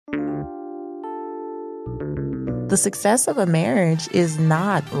The success of a marriage is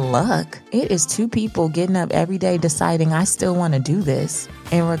not luck. It is two people getting up every day deciding I still want to do this.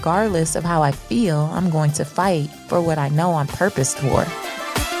 And regardless of how I feel, I'm going to fight for what I know I'm purposed for.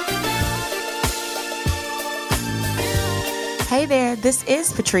 Hey there, this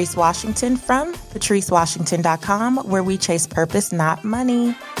is Patrice Washington from patricewashington.com, where we chase purpose, not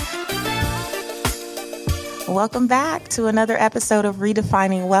money. Welcome back to another episode of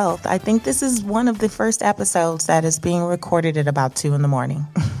Redefining Wealth. I think this is one of the first episodes that is being recorded at about 2 a.m.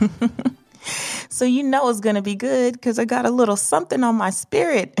 So you know it's going to be good because I got a little something on my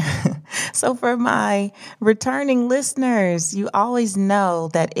spirit. So for my returning listeners, you always know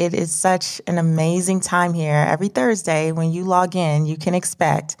that it is such an amazing time here. Every Thursday when you log in, you can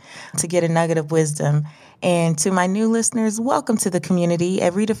expect to get a nugget of wisdom. And to my new listeners, welcome to the community.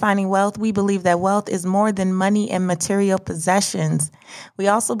 At Redefining Wealth, we believe that wealth is more than money and material possessions. We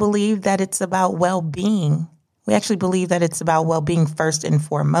also believe that it's about well-being. We actually believe that it's about well-being first and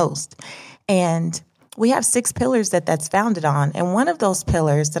foremost. And we have 6 pillars that's founded on. And one of those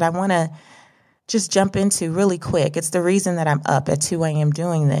pillars that I want to just jump into really quick, it's the reason that I'm up at 2 a.m.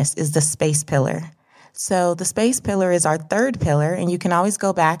 doing this, is the space pillar. So the space pillar is our 3rd pillar, and you can always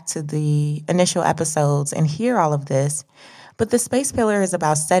go back to the initial episodes and hear all of this. But the space pillar is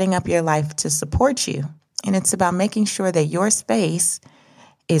about setting up your life to support you. And it's about making sure that your space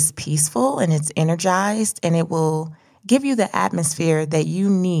is peaceful and it's energized, and it will give you the atmosphere that you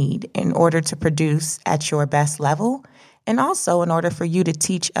need in order to produce at your best level, and also in order for you to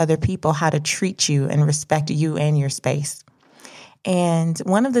teach other people how to treat you and respect you and your space. And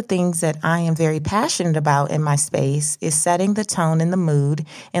one of the things that I am very passionate about in my space is setting the tone and the mood.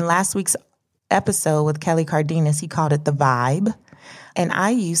 In last week's episode with Kelly Cardenas, he called it the vibe. And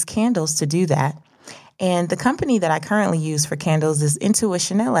I use candles to do that. And the company that I currently use for candles is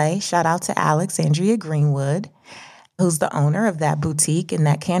Intuition LA. Shout out to Alexandria Greenwood, who's the owner of that boutique and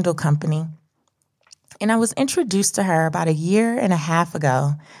that candle company. And I was introduced to her about 1.5 years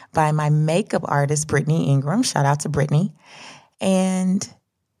ago by my makeup artist, Brittany Ingram. Shout out to Brittany. And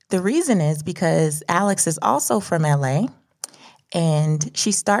the reason is because Alex is also from LA, and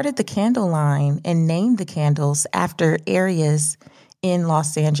she started the candle line and named the candles after areas in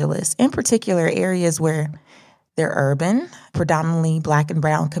Los Angeles, in particular areas where they're urban, predominantly Black and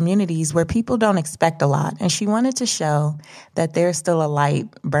brown communities where people don't expect a lot. And she wanted to show that there's still a light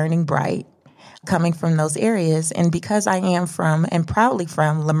burning bright coming from those areas. And because I am from and proudly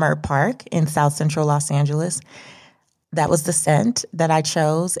from Leimert Park in South Central Los Angeles, that was the scent that I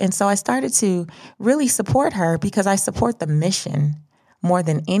chose. And so I started to really support her because I support the mission more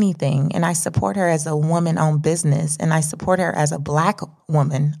than anything. And I support her as a woman-owned business, and I support her as a Black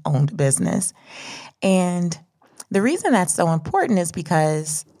woman-owned business. And the reason that's so important is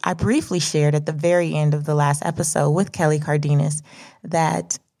because I briefly shared at the very end of the last episode with Kelly Cardenas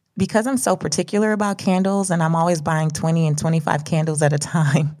that because I'm so particular about candles and I'm always buying 20 and 25 candles at a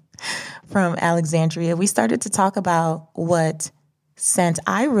time from Alexandria, we started to talk about what scent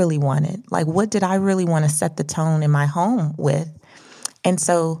I really wanted. Like, what did I really want to set the tone in my home with? And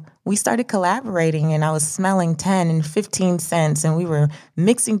so we started collaborating, and I was smelling 10 and 15 scents, and we were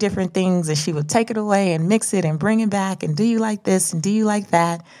mixing different things, and she would take it away and mix it and bring it back, and do you like this and do you like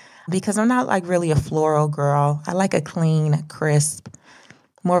that? Because I'm not like really a floral girl. I like a clean, crisp,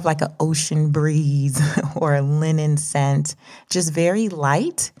 more of like an ocean breeze or a linen scent, just very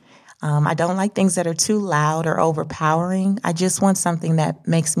light. I don't like things that are too loud or overpowering. I just want something that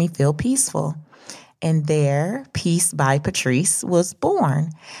makes me feel peaceful. And there, Peace by Patrice was born.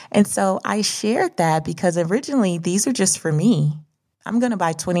 And so I shared that because originally these are just for me. I'm going to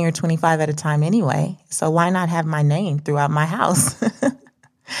buy 20 or 25 at a time anyway. So why not have my name throughout my house?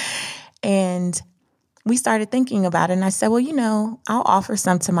 And we started thinking about it. And I said, well, I'll offer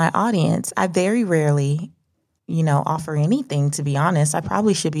some to my audience. I very rarely offer anything, to be honest. I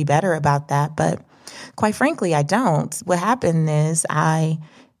probably should be better about that. But quite frankly, I don't. What happened is I,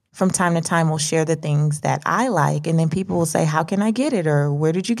 from time to time, will share the things that I like. And then people will say, how can I get it? Or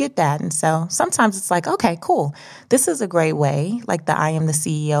where did you get that? And so sometimes it's like, okay, cool. This is a great way. Like the I am the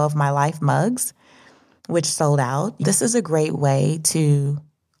CEO of my life mugs, which sold out. This is a great way to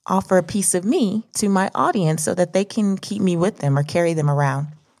offer a piece of me to my audience so that they can keep me with them or carry them around.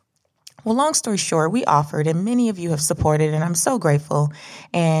 Well, long story short, we offered, and many of you have supported, and I'm so grateful,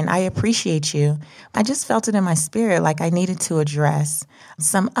 and I appreciate you. I just felt it in my spirit like I needed to address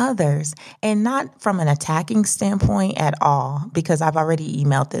some others, and not from an attacking standpoint at all, because I've already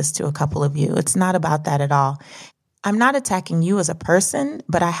emailed this to a couple of you. It's not about that at all. I'm not attacking you as a person,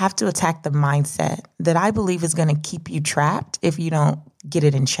 but I have to attack the mindset that I believe is going to keep you trapped if you don't get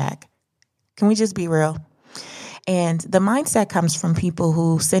it in check. Can we just be real? And the mindset comes from people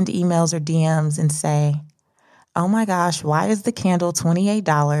who send emails or DMs and say, oh my gosh, why is the candle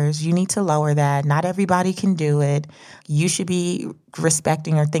 $28? You need to lower that. Not everybody can do it. You should be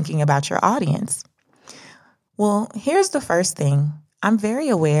respecting or thinking about your audience. Well, here's the first thing. I'm very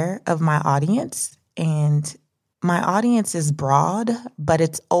aware of my audience, and my audience is broad, but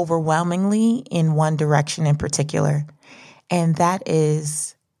it's overwhelmingly in one direction in particular. And that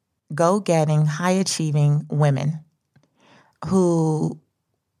is go-getting, high-achieving women who,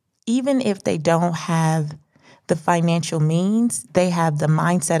 even if they don't have the financial means, they have the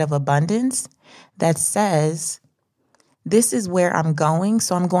mindset of abundance that says, this is where I'm going.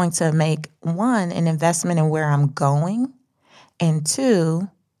 So I'm going to make, one, an investment in where I'm going. And two,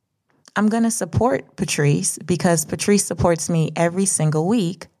 I'm going to support Patrice because Patrice supports me every single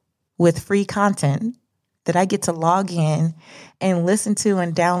week with free content that I get to log in and listen to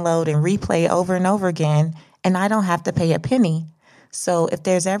and download and replay over and over again. And I don't have to pay a penny. So if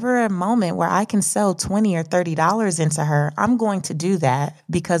there's ever a moment where I can sell $20 or $30 into her, I'm going to do that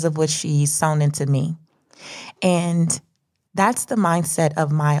because of what she's sown into me. And that's the mindset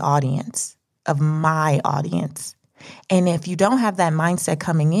of my audience. And if you don't have that mindset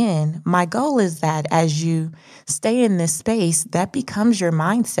coming in, my goal is that as you stay in this space, that becomes your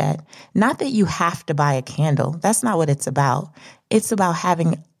mindset. Not that you have to buy a candle. That's not what it's about. It's about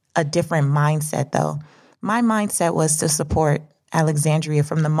having a different mindset, though. My mindset was to support Alexandria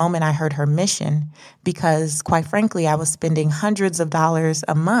from the moment I heard her mission, because quite frankly, I was spending hundreds of dollars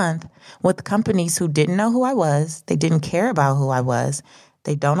a month with companies who didn't know who I was. They didn't care about who I was.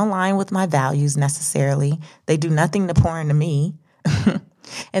 They don't align with my values necessarily. They do nothing to pour into me.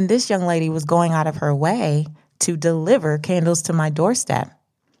 And this young lady was going out of her way to deliver candles to my doorstep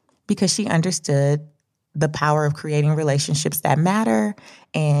because she understood the power of creating relationships that matter.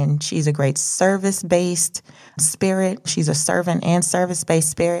 And she's a great service-based spirit. She's a servant and service-based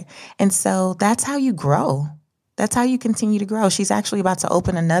spirit. And so that's how you grow. That's how you continue to grow. She's actually about to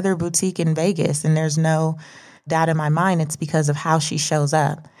open another boutique in Vegas, and there's no doubt in my mind it's because of how she shows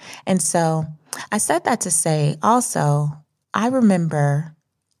up. And so I said that to say also, I remember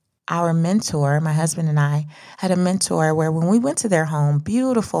our mentor, my husband and I had a mentor where when we went to their home,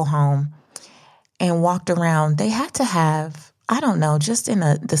 beautiful home, and walked around, they had to have, I don't know, just in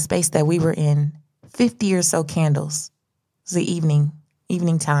the space that we were in, 50 or so candles. It was the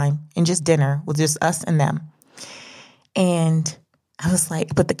evening time, and just dinner with just us and them. And I was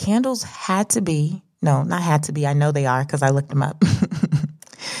like, but the candles had to be, no, not had to be, I know they are because I looked them up.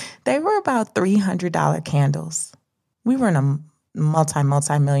 They were about $300 candles. We were in a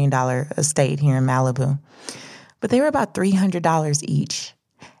multi-million dollar estate here in Malibu. But they were about $300 each.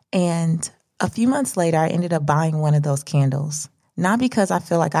 And a few months later, I ended up buying one of those candles. Not because I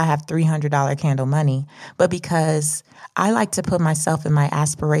feel like I have $300 candle money, but because I like to put myself in my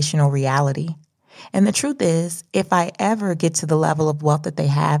aspirational reality. And the truth is, if I ever get to the level of wealth that they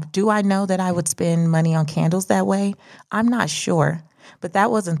have, do I know that I would spend money on candles that way? I'm not sure. But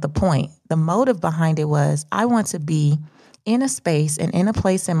that wasn't the point. The motive behind it was I want to be in a space and in a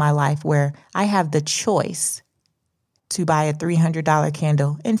place in my life where I have the choice to buy a $300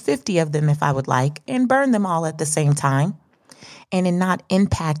 candle and 50 of them if I would like, and burn them all at the same time and it not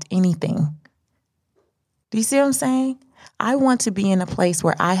impact anything. Do you see what I'm saying? I want to be in a place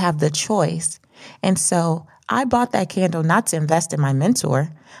where I have the choice. And so I bought that candle not to invest in my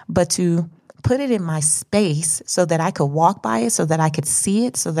mentor, but to put it in my space so that I could walk by it, so that I could see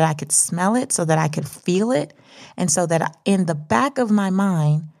it, so that I could smell it, so that I could feel it. And so that in the back of my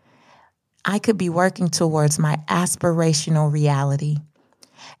mind, I could be working towards my aspirational reality.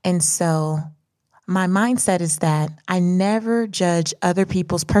 And so my mindset is that I never judge other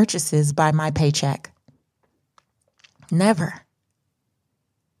people's purchases by my paycheck. Never.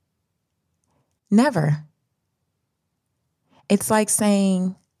 Never. It's like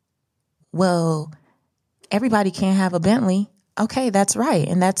saying, well, everybody can't have a Bentley. Okay, that's right.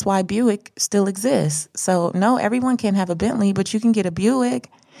 And that's why Buick still exists. So no, everyone can't have a Bentley, but you can get a Buick.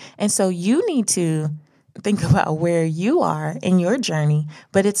 And so you need to think about where you are in your journey,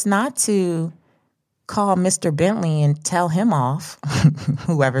 but it's not to call Mr. Bentley and tell him off,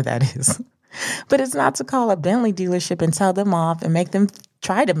 whoever that is. But it's not to call a Bentley dealership and tell them off and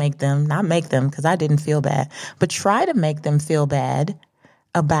not make them, because I didn't feel bad, but try to make them feel bad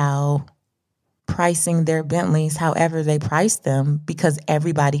about pricing their Bentleys however they price them, because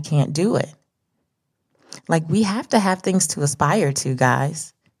everybody can't do it. Like, we have to have things to aspire to,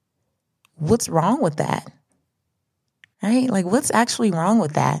 guys. What's wrong with that? right? Like, what's actually wrong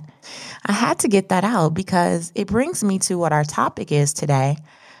with that? I had to get that out because it brings me to what our topic is today.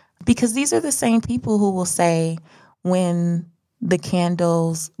 Because these are the same people who will say when the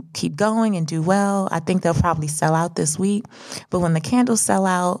candles keep going and do well, I think they'll probably sell out this week. But when the candles sell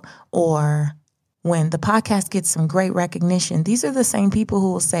out or when the podcast gets some great recognition, these are the same people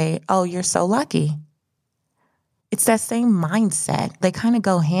who will say, oh, you're so lucky. It's that same mindset. They kind of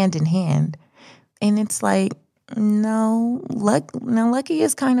go hand in hand. And it's like, no, lucky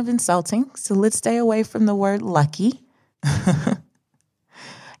is kind of insulting. So let's stay away from the word lucky.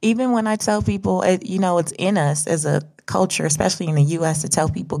 Even when I tell people, it's in us as a culture, especially in the U.S., to tell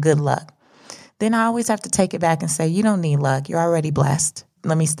people good luck. Then I always have to take it back and say, you don't need luck. You're already blessed.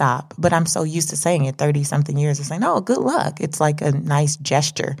 Let me stop. But I'm so used to saying it 30-something years of saying, oh, good luck. It's like a nice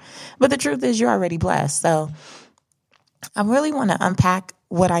gesture. But the truth is you're already blessed. So I really want to unpack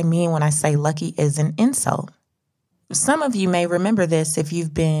what I mean when I say lucky is an insult. Some of you may remember this if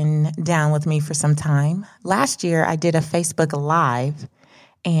you've been down with me for some time. Last year, I did a Facebook Live.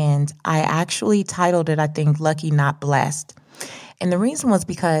 And I actually titled it, I think, Lucky Not Blessed. And the reason was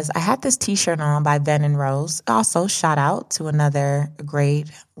because I had this t-shirt on by Ven and Rose. Also, shout out to another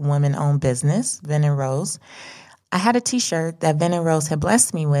great women-owned business, Ven and Rose. I had a t-shirt that Ven and Rose had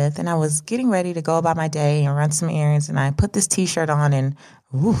blessed me with, and I was getting ready to go about my day and run some errands. And I put this t-shirt on and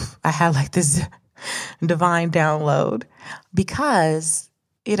I had like this divine download because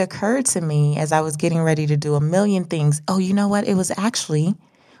it occurred to me as I was getting ready to do a million things. Oh, you know what? It was actually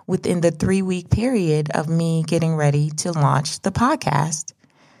within the 3-week period of me getting ready to launch the podcast.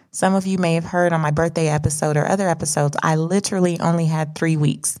 Some of you may have heard on my birthday episode or other episodes, I literally only had 3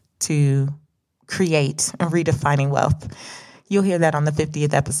 weeks to create Redefining Wealth. You'll hear that on the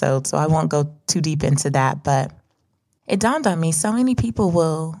 50th episode, so I won't go too deep into that. But it dawned on me, so many people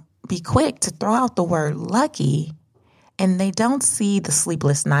will be quick to throw out the word lucky, and they don't see the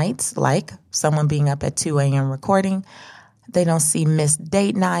sleepless nights, like someone being up at 2 a.m. recording. They don't see missed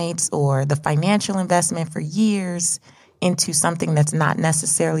date nights or the financial investment for years into something that's not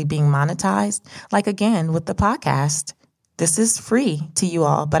necessarily being monetized. Like, again, with the podcast, this is free to you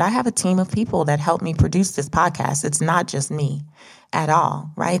all, but I have a team of people that help me produce this podcast. It's not just me at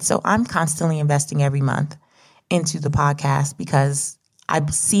all, right? So I'm constantly investing every month into the podcast because I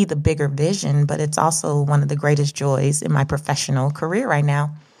see the bigger vision, but it's also one of the greatest joys in my professional career right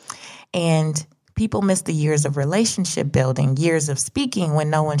now. And people miss the years of relationship building, years of speaking when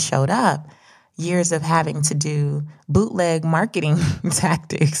no one showed up, years of having to do bootleg marketing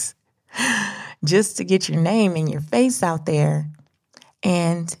tactics just to get your name and your face out there.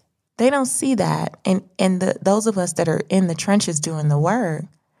 And they don't see that. And those of us that are in the trenches doing the work,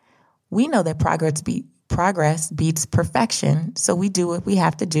 we know that progress beats perfection. So we do what we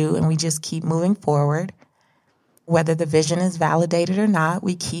have to do and we just keep moving forward. Whether the vision is validated or not,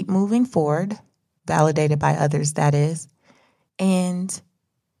 we keep moving forward. Validated by others, that is. And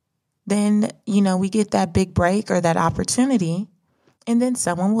then, we get that big break or that opportunity, and then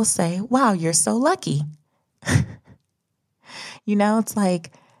someone will say, wow, you're so lucky. It's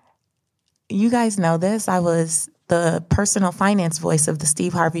like, you guys know this. I was the personal finance voice of the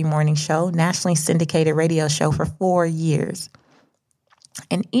Steve Harvey Morning Show, nationally syndicated radio show for 4 years.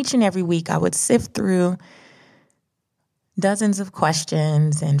 And each and every week I would sift through dozens of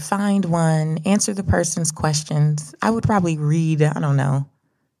questions and find one, answer the person's questions. I would probably read,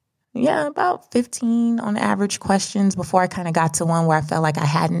 about 15 on average questions before I kind of got to one where I felt like I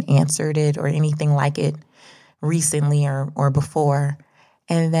hadn't answered it or anything like it recently or before,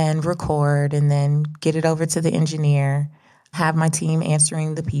 and then record and then get it over to the engineer, have my team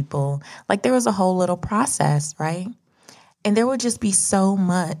answering the people. Like there was a whole little process, right? And there would just be so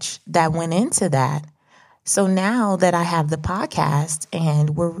much that went into that. So now that I have the podcast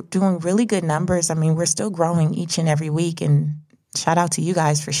and we're doing really good numbers, we're still growing each and every week, and shout out to you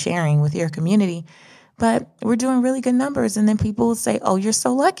guys for sharing with your community, but we're doing really good numbers. And then people will say, oh, you're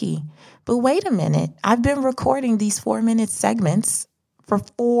so lucky. But wait a minute, I've been recording these 4-minute segments for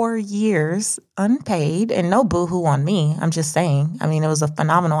 4 years, unpaid, and no boohoo on me. I'm just saying, it was a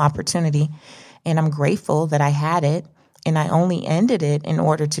phenomenal opportunity and I'm grateful that I had it. And I only ended it in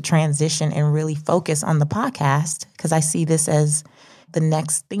order to transition and really focus on the podcast because I see this as the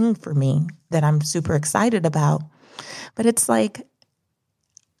next thing for me that I'm super excited about. But it's like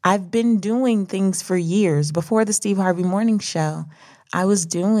I've been doing things for years. Before the Steve Harvey Morning Show, I was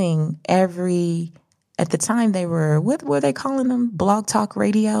doing at the time they were, what were they calling them? Blog Talk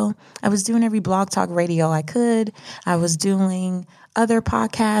Radio. I was doing every Blog Talk Radio I could. I was doing other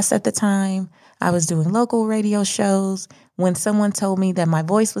podcasts at the time. I was doing local radio shows. When someone told me that my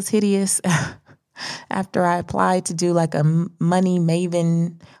voice was hideous, after I applied to do like a Money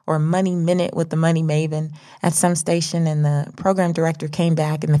Maven or Money Minute with the Money Maven at some station, and the program director came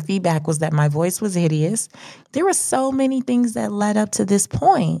back and the feedback was that my voice was hideous. There were so many things that led up to this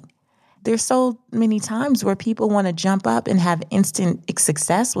point. There's so many times where people want to jump up and have instant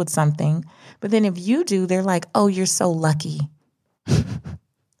success with something. But then if you do, they're like, oh, you're so lucky.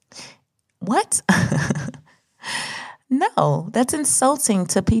 What? No, that's insulting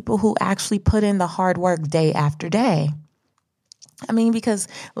to people who actually put in the hard work day after day. I mean, because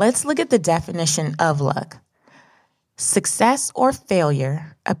let's look at the definition of luck. Success or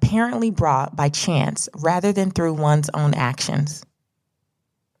failure apparently brought by chance rather than through one's own actions.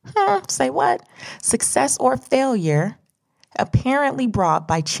 Say what? Success or failure apparently brought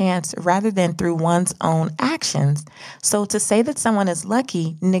by chance rather than through one's own actions. So to say that someone is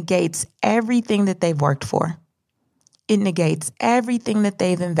lucky negates everything that they've worked for. It negates everything that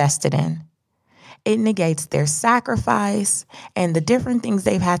they've invested in. It negates their sacrifice and the different things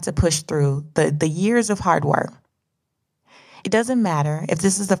they've had to push through, the years of hard work. It doesn't matter if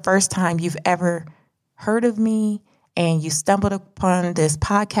this is the first time you've ever heard of me and you stumbled upon this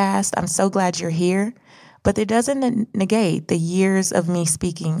podcast. I'm so glad you're here. But it doesn't negate the years of me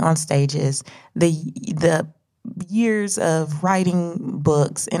speaking on stages, the years of writing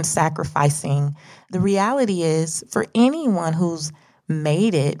books and sacrificing. The reality is, for anyone who's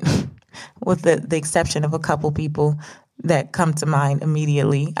made it, with the exception of a couple people that come to mind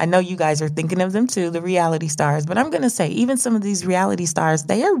immediately. I know you guys are thinking of them too, the reality stars. But I'm going to say, even some of these reality stars,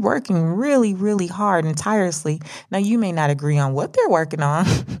 they are working really, really hard and tirelessly. Now, you may not agree on what they're working on,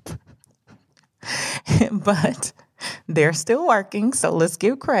 but they're still working. So let's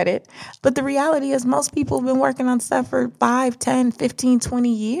give credit. But the reality is most people have been working on stuff for 5, 10, 15,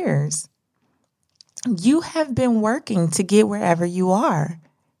 20 years. You have been working to get wherever you are,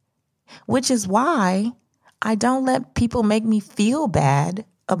 which is why I don't let people make me feel bad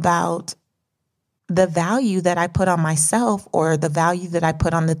about the value that I put on myself or the value that I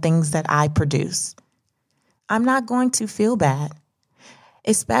put on the things that I produce. I'm not going to feel bad,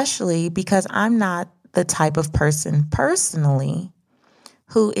 especially because I'm not the type of person personally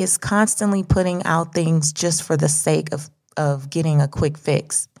who is constantly putting out things just for the sake of getting a quick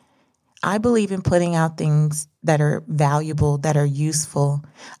fix. I believe in putting out things that are valuable, that are useful.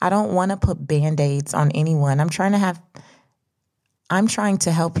 I don't want to put Band-Aids on anyone. I'm trying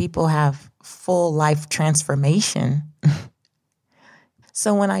to help people have full life transformation.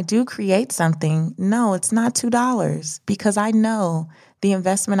 So when I do create something, no, it's not $2 because I know the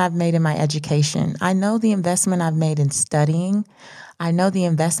investment I've made in my education. I know the investment I've made in studying. I know the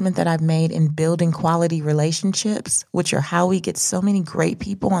investment that I've made in building quality relationships, which are how we get so many great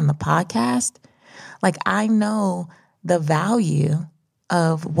people on the podcast. Like, I know the value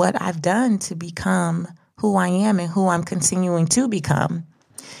of what I've done to become who I am and who I'm continuing to become.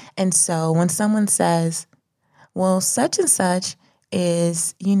 And so when someone says, well, such and such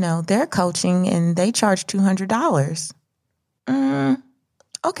is, they're coaching and they charge $200.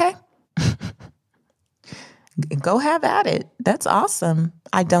 Okay. Go have at it. That's awesome.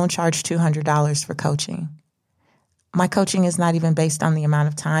 I don't charge $200 for coaching. My coaching is not even based on the amount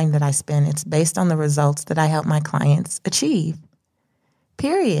of time that I spend. It's based on the results that I help my clients achieve.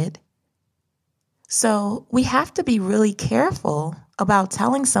 Period. So we have to be really careful about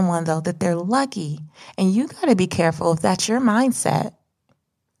telling someone, though, that they're lucky. And you got to be careful if that's your mindset.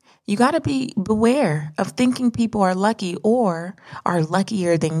 You got to be beware of thinking people are lucky or are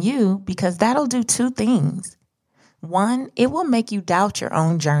luckier than you, because that'll do two things. One, it will make you doubt your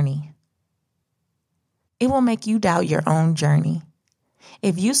own journey. It will make you doubt your own journey.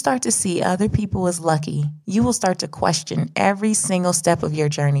 If you start to see other people as lucky, you will start to question every single step of your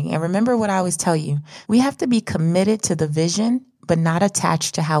journey. And remember what I always tell you, we have to be committed to the vision, but not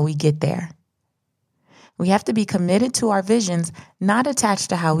attached to how we get there. We have to be committed to our visions, not attached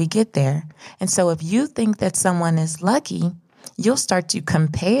to how we get there. And so if you think that someone is lucky, you'll start to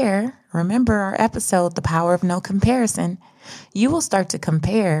compare. Remember our episode, The Power of No Comparison. You will start to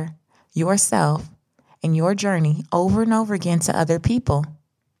compare yourself and your journey over and over again to other people.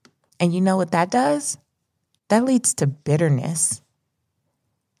 And you know what that does? That leads to bitterness.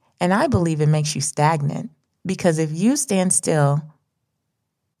 And I believe it makes you stagnant, because if you stand still,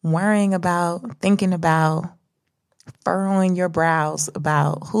 worrying about, thinking about, furrowing your brows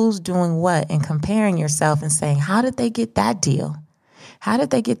about who's doing what and comparing yourself and saying, how did they get that deal? How did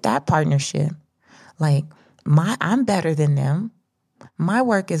they get that partnership? Like, I'm better than them. My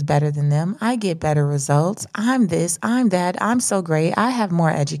work is better than them. I get better results. I'm this, I'm that. I'm so great. I have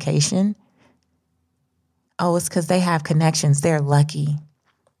more education. Oh, it's because they have connections. They're lucky.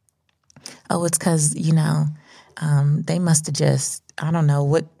 Oh, it's because, they must have just, I don't know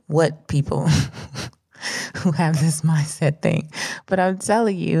what people who have this mindset think. But I'm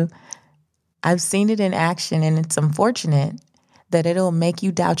telling you, I've seen it in action, and it's unfortunate that it'll make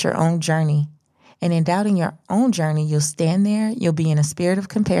you doubt your own journey. And in doubting your own journey, you'll stand there, you'll be in a spirit of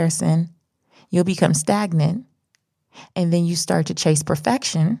comparison, you'll become stagnant, and then you start to chase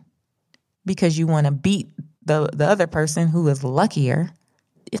perfection because you want to beat the other person who is luckier.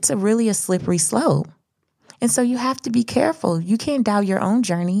 It's really a slippery slope. And so you have to be careful. You can't doubt your own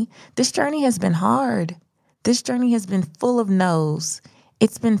journey. This journey has been hard. This journey has been full of no's.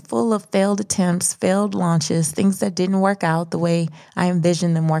 It's been full of failed attempts, failed launches, things that didn't work out the way I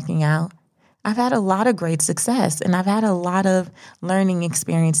envisioned them working out. I've had a lot of great success, and I've had a lot of learning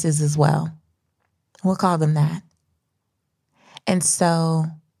experiences as well. We'll call them that. And so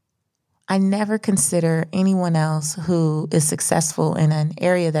I never consider anyone else who is successful in an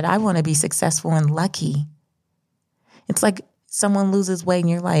area that I want to be successful in lucky. It's like someone loses weight and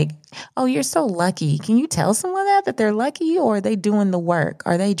you're like, oh, you're so lucky. Can you tell someone that they're lucky, or are they doing the work?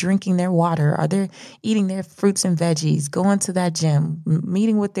 Are they drinking their water? Are they eating their fruits and veggies, going to that gym,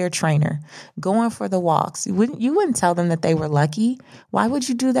 meeting with their trainer, going for the walks? You wouldn't tell them that they were lucky. Why would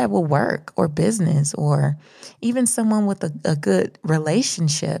you do that with work or business or even someone with a good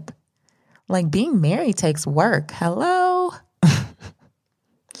relationship? Like, being married takes work. Hello?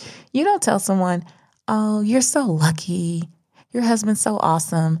 You don't tell someone, oh, you're so lucky. Your husband's so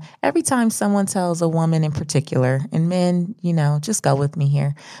awesome. Every time someone tells a woman in particular, and men, just go with me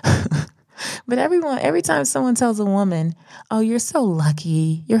here. But every time someone tells a woman, oh, you're so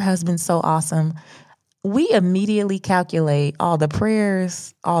lucky, your husband's so awesome, we immediately calculate all the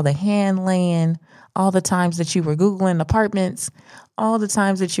prayers, all the hand laying, all the times that you were Googling apartments, all the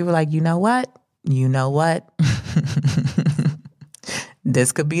times that you were like, you know what?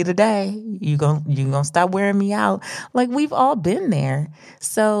 This could be the day. You gonna stop wearing me out. Like, we've all been there.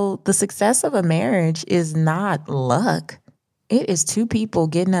 So the success of a marriage is not luck. It is two people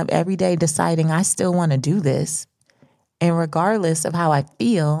getting up every day deciding, I still want to do this. And regardless of how I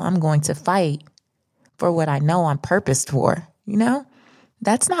feel, I'm going to fight for what I know I'm purposed for.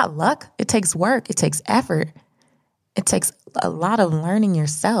 That's not luck. It takes work. It takes effort. It takes a lot of learning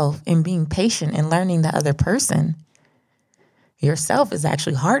yourself and being patient and learning the other person. Yourself is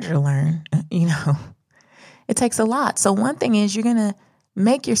actually harder to learn, It takes a lot. So one thing is, you're going to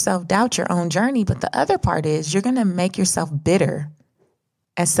make yourself doubt your own journey, but the other part is you're going to make yourself bitter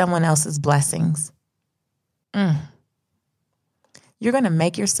at someone else's blessings. You're going to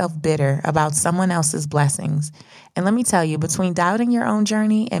make yourself bitter about someone else's blessings. And let me tell you, between doubting your own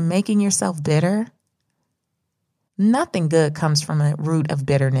journey and making yourself bitter, nothing good comes from a root of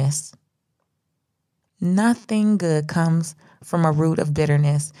bitterness. Nothing good comes from a root of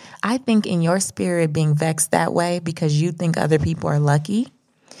bitterness. I think in your spirit being vexed that way because you think other people are lucky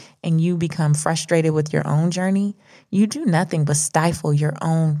and you become frustrated with your own journey, you do nothing but stifle your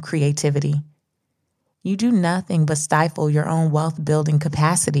own creativity. You do nothing but stifle your own wealth building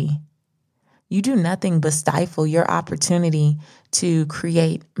capacity. You do nothing but stifle your opportunity to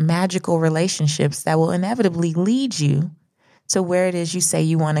create magical relationships that will inevitably lead you to where it is you say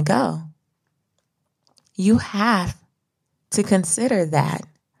you want to go. You have to consider that.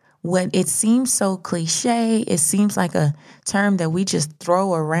 When it seems so cliche, it seems like a term that we just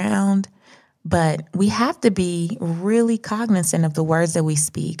throw around, but we have to be really cognizant of the words that we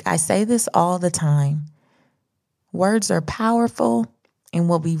speak. I say this all the time. Words are powerful, and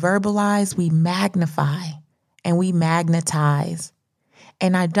what we verbalize, we magnify and we magnetize.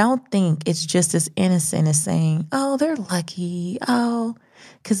 And I don't think it's just as innocent as saying, oh, they're lucky. Oh,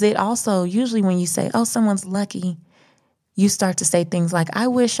 because it also, usually when you say, oh, someone's lucky, you start to say things like, I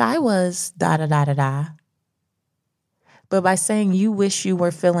wish I was da da da da da. But by saying you wish you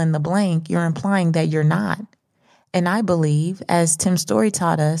were fill in the blank, you're implying that you're not. And I believe, as Tim Story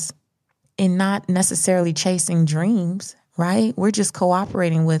taught us, in not necessarily chasing dreams, right? We're just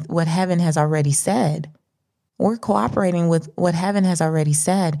cooperating with what heaven has already said. We're cooperating with what heaven has already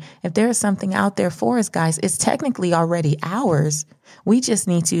said. If there is something out there for us, guys, it's technically already ours. We just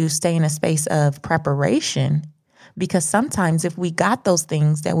need to stay in a space of preparation, because sometimes if we got those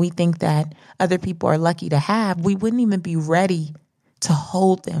things that we think that other people are lucky to have, we wouldn't even be ready to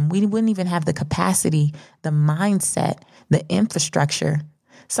hold them. We wouldn't even have the capacity, the mindset, the infrastructure.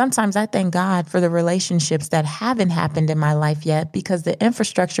 Sometimes I thank God for the relationships that haven't happened in my life yet, because the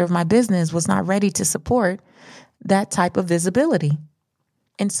infrastructure of my business was not ready to support that type of visibility.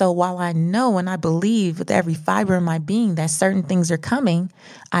 And so while I know and I believe with every fiber in my being that certain things are coming,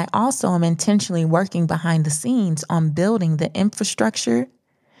 I also am intentionally working behind the scenes on building the infrastructure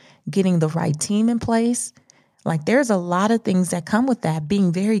getting the right team in place. Like there's a lot of things that come with that,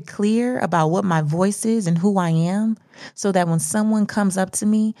 being very clear about what my voice is and who I am, so that when someone comes up to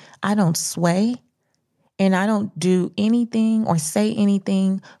me, I don't sway and I don't do anything or say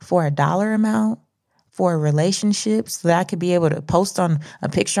anything for a dollar amount, for a relationship, so that I could be able to post on a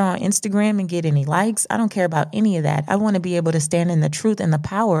picture on Instagram and get any likes. I don't care about any of that. I want to be able to stand in the truth and the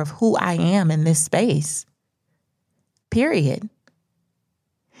power of who I am in this space, period.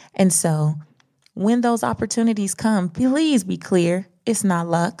 And so when those opportunities come, please be clear. It's not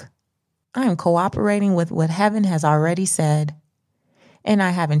luck. I am cooperating with what heaven has already said. And I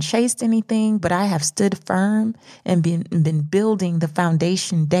haven't chased anything, but I have stood firm and been building the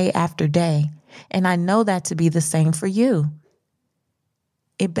foundation day after day. And I know that to be the same for you.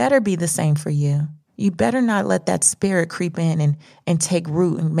 It better be the same for you. You better not let that spirit creep in and take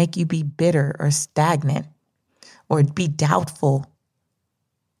root and make you be bitter or stagnant or be doubtful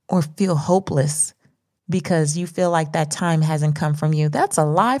or feel hopeless because you feel like that time hasn't come from you. That's a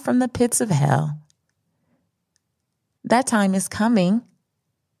lie from the pits of hell. That time is coming,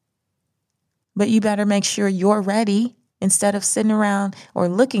 but you better make sure you're ready instead of sitting around or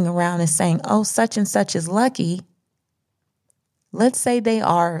looking around and saying, oh, such and such is lucky. Let's say they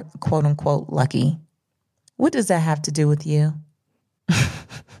are, quote unquote, lucky. What does that have to do with you?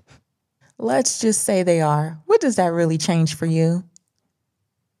 Let's just say they are. What does that really change for you?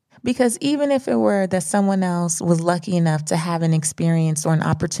 Because even if it were that someone else was lucky enough to have an experience or an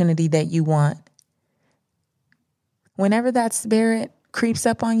opportunity that you want, whenever that spirit creeps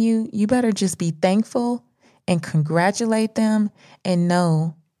up on you, you better just be thankful and congratulate them and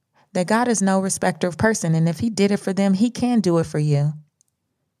know that God is no respecter of person. And if he did it for them, he can do it for you.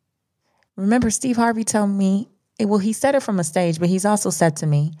 Remember, Steve Harvey told me, well, he said it from a stage, but he's also said to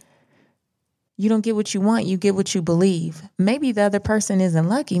me, you don't get what you want, you get what you believe. Maybe the other person isn't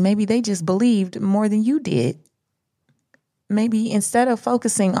lucky. Maybe they just believed more than you did. Maybe instead of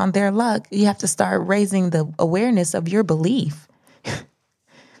focusing on their luck, you have to start raising the awareness of your belief.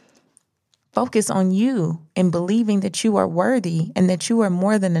 Focus on you and believing that you are worthy and that you are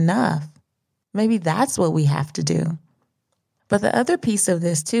more than enough. Maybe that's what we have to do. But the other piece of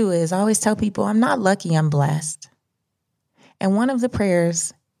this too is I always tell people, I'm not lucky, I'm blessed. And one of the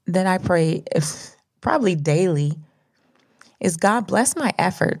prayers that I pray probably daily is, God, bless my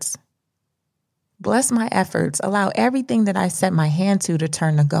efforts. Bless my efforts. Allow everything that I set my hand to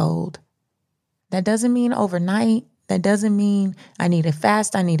turn to gold. That doesn't mean overnight. That doesn't mean I need it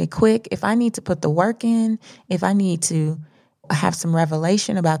fast. I need it quick. If I need to put the work in, if I need to have some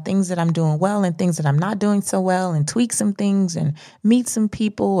revelation about things that I'm doing well and things that I'm not doing so well and tweak some things and meet some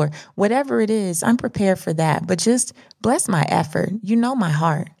people or whatever it is, I'm prepared for that. But just bless my effort. You know my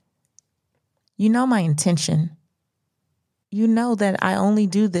heart. You know my intention. You know that I only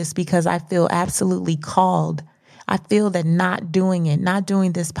do this because I feel absolutely called. I feel that not doing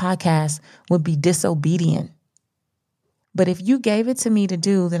this podcast would be disobedient. But if you gave it to me to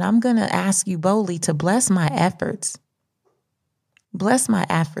do, then I'm going to ask you boldly to bless my efforts. Bless my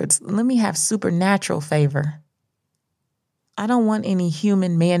efforts. Let me have supernatural favor. I don't want any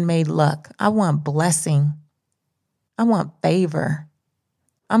human man-made luck. I want blessing. I want favor.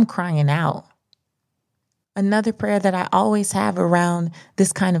 I'm crying out. Another prayer that I always have around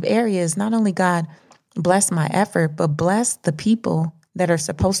this kind of area is not only, God, bless my effort, but bless the people that are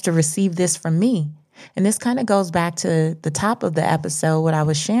supposed to receive this from me. And this kind of goes back to the top of the episode. What I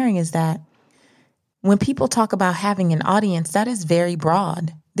was sharing is that when people talk about having an audience, that is very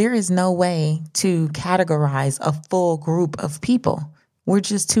broad. There is no way to categorize a full group of people. We're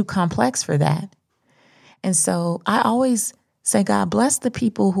just too complex for that. And so I always say, God, bless the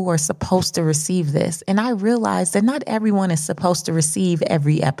people who are supposed to receive this. And I realize that not everyone is supposed to receive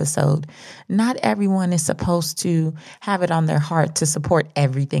every episode. Not everyone is supposed to have it on their heart to support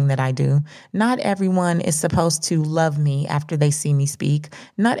everything that I do. Not everyone is supposed to love me after they see me speak.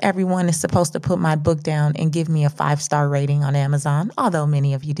 Not everyone is supposed to put my book down and give me a 5-star rating on Amazon, although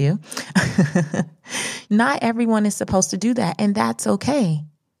many of you do. Not everyone is supposed to do that, and that's okay.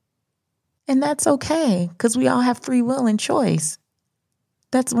 And that's okay, because we all have free will and choice.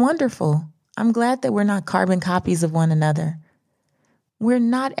 That's wonderful. I'm glad that we're not carbon copies of one another. We're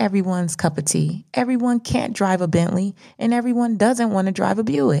not everyone's cup of tea. Everyone can't drive a Bentley, and everyone doesn't want to drive a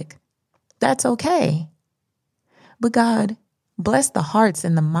Buick. That's okay. But God, bless the hearts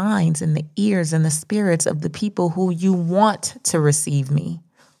and the minds and the ears and the spirits of the people who you want to receive me,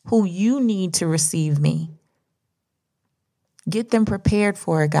 who you need to receive me. Get them prepared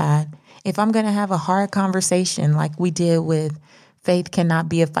for it, God. If I'm going to have a hard conversation like we did with faith cannot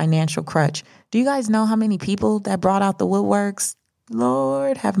be a financial crutch. Do you guys know how many people that brought out the woodworks?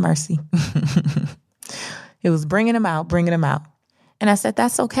 Lord have mercy. It was bringing them out. And I said,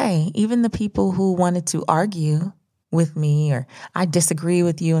 that's okay. Even the people who wanted to argue with me or I disagree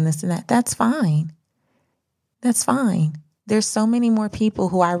with you and this and that, that's fine. That's fine. There's so many more people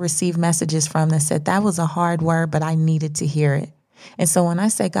who I received messages from that said that was a hard word, but I needed to hear it. And so when I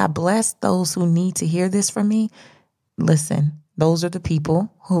say God bless those who need to hear this from me, listen, those are the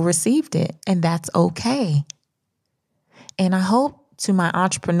people who received it, and that's okay. And I hope to my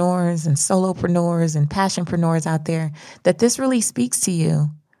entrepreneurs and solopreneurs and passionpreneurs out there that this really speaks to you.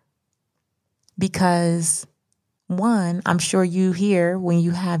 Because one, I'm sure you hear when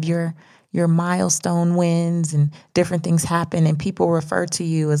you have your milestone wins and different things happen and people refer to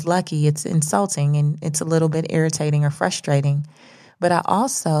you as lucky, it's insulting and it's a little bit irritating or frustrating. But I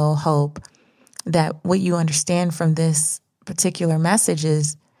also hope that what you understand from this particular message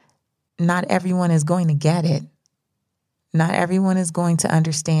is not everyone is going to get it. Not everyone is going to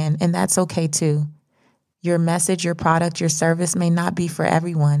understand, and that's okay too. Your message, your product, your service may not be for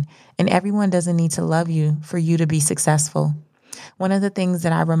everyone, and everyone doesn't need to love you for you to be successful. One of the things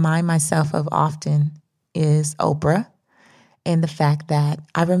that I remind myself of often is Oprah and the fact that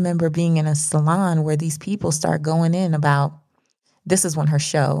I remember being in a salon where these people start going in about, this is when her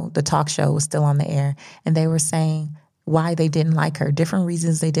show, the talk show, was still on the air, and they were saying why they didn't like her, different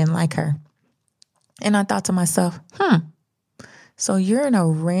reasons they didn't like her. And I thought to myself, so you're in a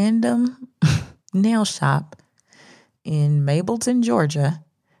random nail shop in Mableton, Georgia,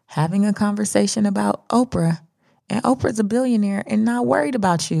 having a conversation about Oprah, and Oprah's a billionaire and not worried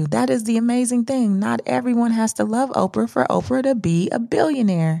about you. That is the amazing thing. Not everyone has to love Oprah for Oprah to be a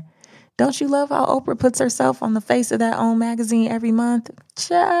billionaire. Don't you love how Oprah puts herself on the face of that OWN magazine every month?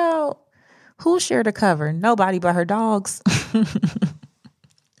 Child, who shared a cover? Nobody but her dogs.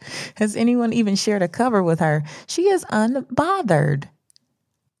 Has anyone even shared a cover with her? She is unbothered.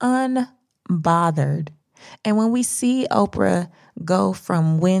 Unbothered. And when we see Oprah go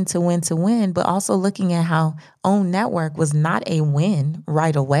from win to win to win, but also looking at how OWN Network was not a win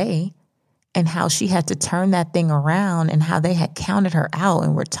right away and how she had to turn that thing around and how they had counted her out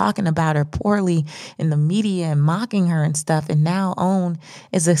and were talking about her poorly in the media and mocking her and stuff. And now OWN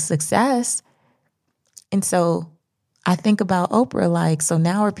is a success. And so I think about Oprah like, so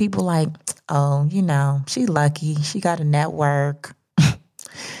now are people like, oh, she lucky. She got a network.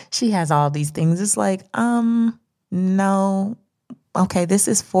 She has all these things. It's like, no. Okay, this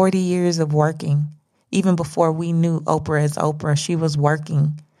is 40 years of working. Even before we knew Oprah as Oprah, she was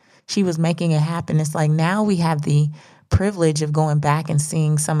working. She was making it happen. It's like now we have the privilege of going back and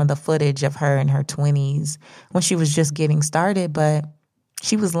seeing some of the footage of her in her 20s when she was just getting started, but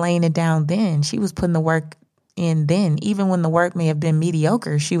she was laying it down then. She was putting the work in then. Even when the work may have been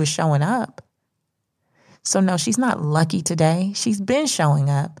mediocre, she was showing up. So no, she's not lucky today. She's been showing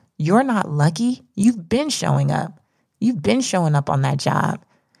up. You're not lucky. You've been showing up. You've been showing up on that job.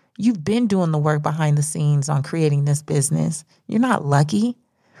 You've been doing the work behind the scenes on creating this business. You're not lucky.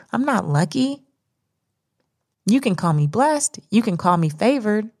 I'm not lucky. You can call me blessed. You can call me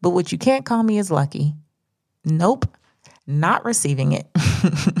favored, but what you can't call me is lucky. Nope, not receiving it.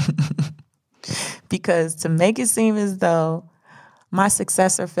 Because to make it seem as though my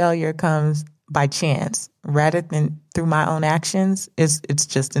success or failure comes by chance rather than through my own actions, it's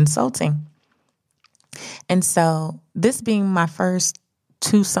just insulting. And so this being my first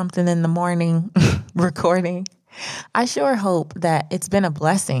 2-something in the morning recording, I sure hope that it's been a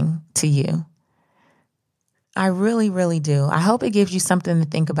blessing to you. I really, really do. I hope it gives you something to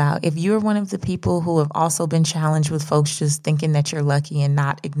think about. If you're one of the people who have also been challenged with folks just thinking that you're lucky and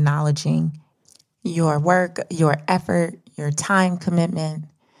not acknowledging your work, your effort, your time commitment,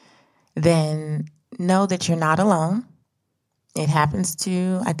 then know that you're not alone. It happens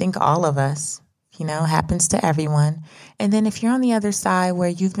to, I think, all of us, happens to everyone. And then if you're on the other side where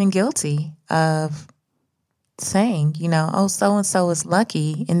you've been guilty of saying, oh, so-and-so is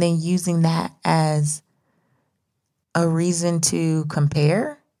lucky, and then using that as a reason to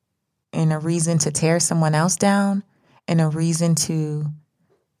compare and a reason to tear someone else down and a reason to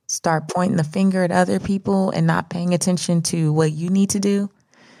start pointing the finger at other people and not paying attention to what you need to do,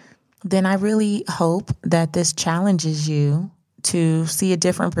 then I really hope that this challenges you to see a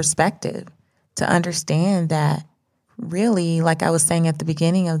different perspective, to understand that really, like I was saying at the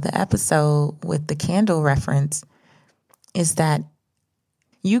beginning of the episode with the candle reference, is that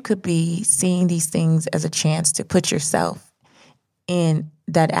you could be seeing these things as a chance to put yourself in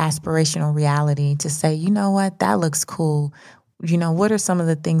that aspirational reality, to say, you know what, that looks cool. What are some of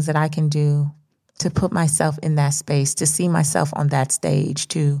the things that I can do to put myself in that space, to see myself on that stage,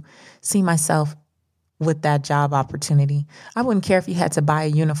 to see myself with that job opportunity. I wouldn't care if you had to buy a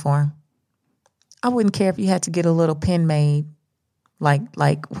uniform. I wouldn't care if you had to get a little pin made,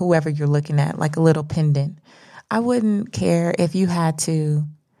 like whoever you're looking at, like a little pendant. I wouldn't care if you had to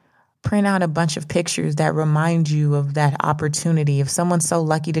print out a bunch of pictures that remind you of that opportunity. If someone's so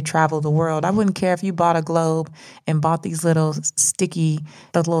lucky to travel the world, I wouldn't care if you bought a globe and bought these little those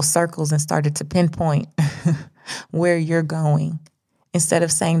little circles and started to pinpoint where you're going. Instead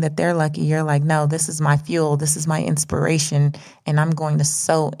of saying that they're lucky, you're like, no, this is my fuel. This is my inspiration. And I'm going to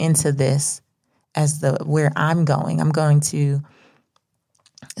sow into this as where I'm going. I'm going to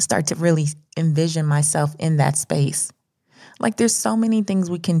start to really envision myself in that space. Like there's so many things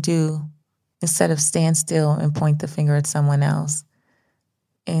we can do instead of stand still and point the finger at someone else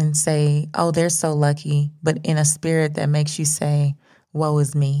and say, oh, they're so lucky, but in a spirit that makes you say, woe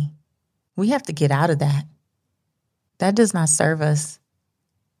is me. We have to get out of that. That does not serve us.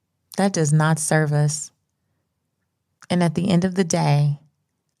 That does not serve us. And at the end of the day,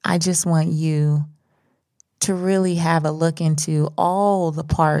 I just want you to really have a look into all the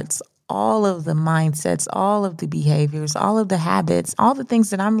parts, all of the mindsets, all of the behaviors, all of the habits, all the things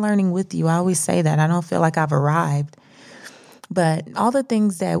that I'm learning with you. I always say that. I don't feel like I've arrived. But all the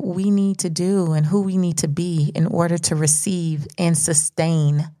things that we need to do and who we need to be in order to receive and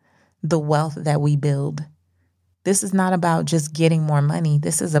sustain the wealth that we build. This is not about just getting more money.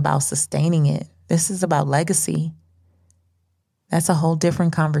 This is about sustaining it. This is about legacy. That's a whole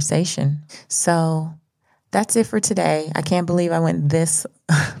different conversation. So that's it for today. I can't believe I went this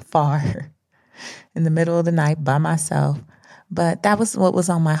far in the middle of the night by myself. But that was what was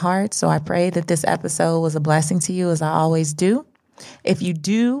on my heart. So I pray that this episode was a blessing to you, as I always do. If you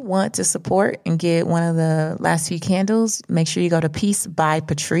do want to support and get one of the last few candles, make sure you go to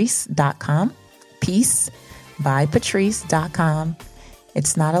peacebypatrice.com. Peacebypatrice.com.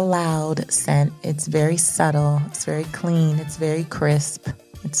 It's not a loud scent. It's very subtle. It's very clean. It's very crisp.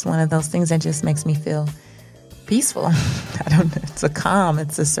 It's one of those things that just makes me feel peaceful. I don't know. It's a calm.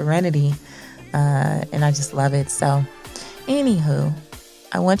 It's a serenity. And I just love it. So anywho,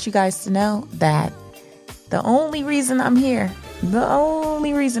 I want you guys to know that the only reason I'm here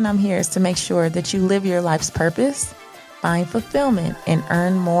is to make sure that you live your life's purpose, find fulfillment, and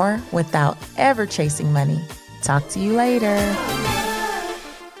earn more without ever chasing money. Talk to you later.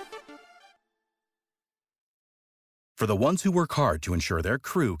 For the ones who work hard to ensure their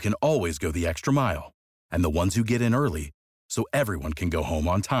crew can always go the extra mile, and the ones who get in early so everyone can go home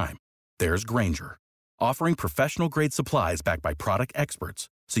on time, there's Grainger, offering professional-grade supplies backed by product experts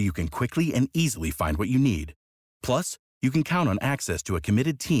so you can quickly and easily find what you need. Plus, you can count on access to a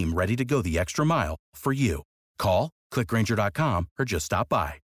committed team ready to go the extra mile for you. Call, click Grainger.com, or just stop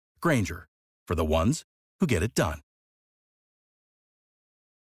by. Grainger, for the ones who get it done.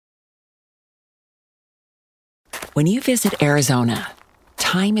 When you visit Arizona,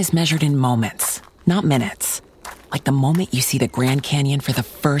 time is measured in moments, not minutes. Like the moment you see the Grand Canyon for the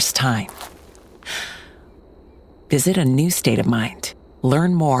first time. Visit a new state of mind.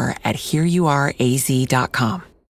 Learn more at hereyouareaz.com.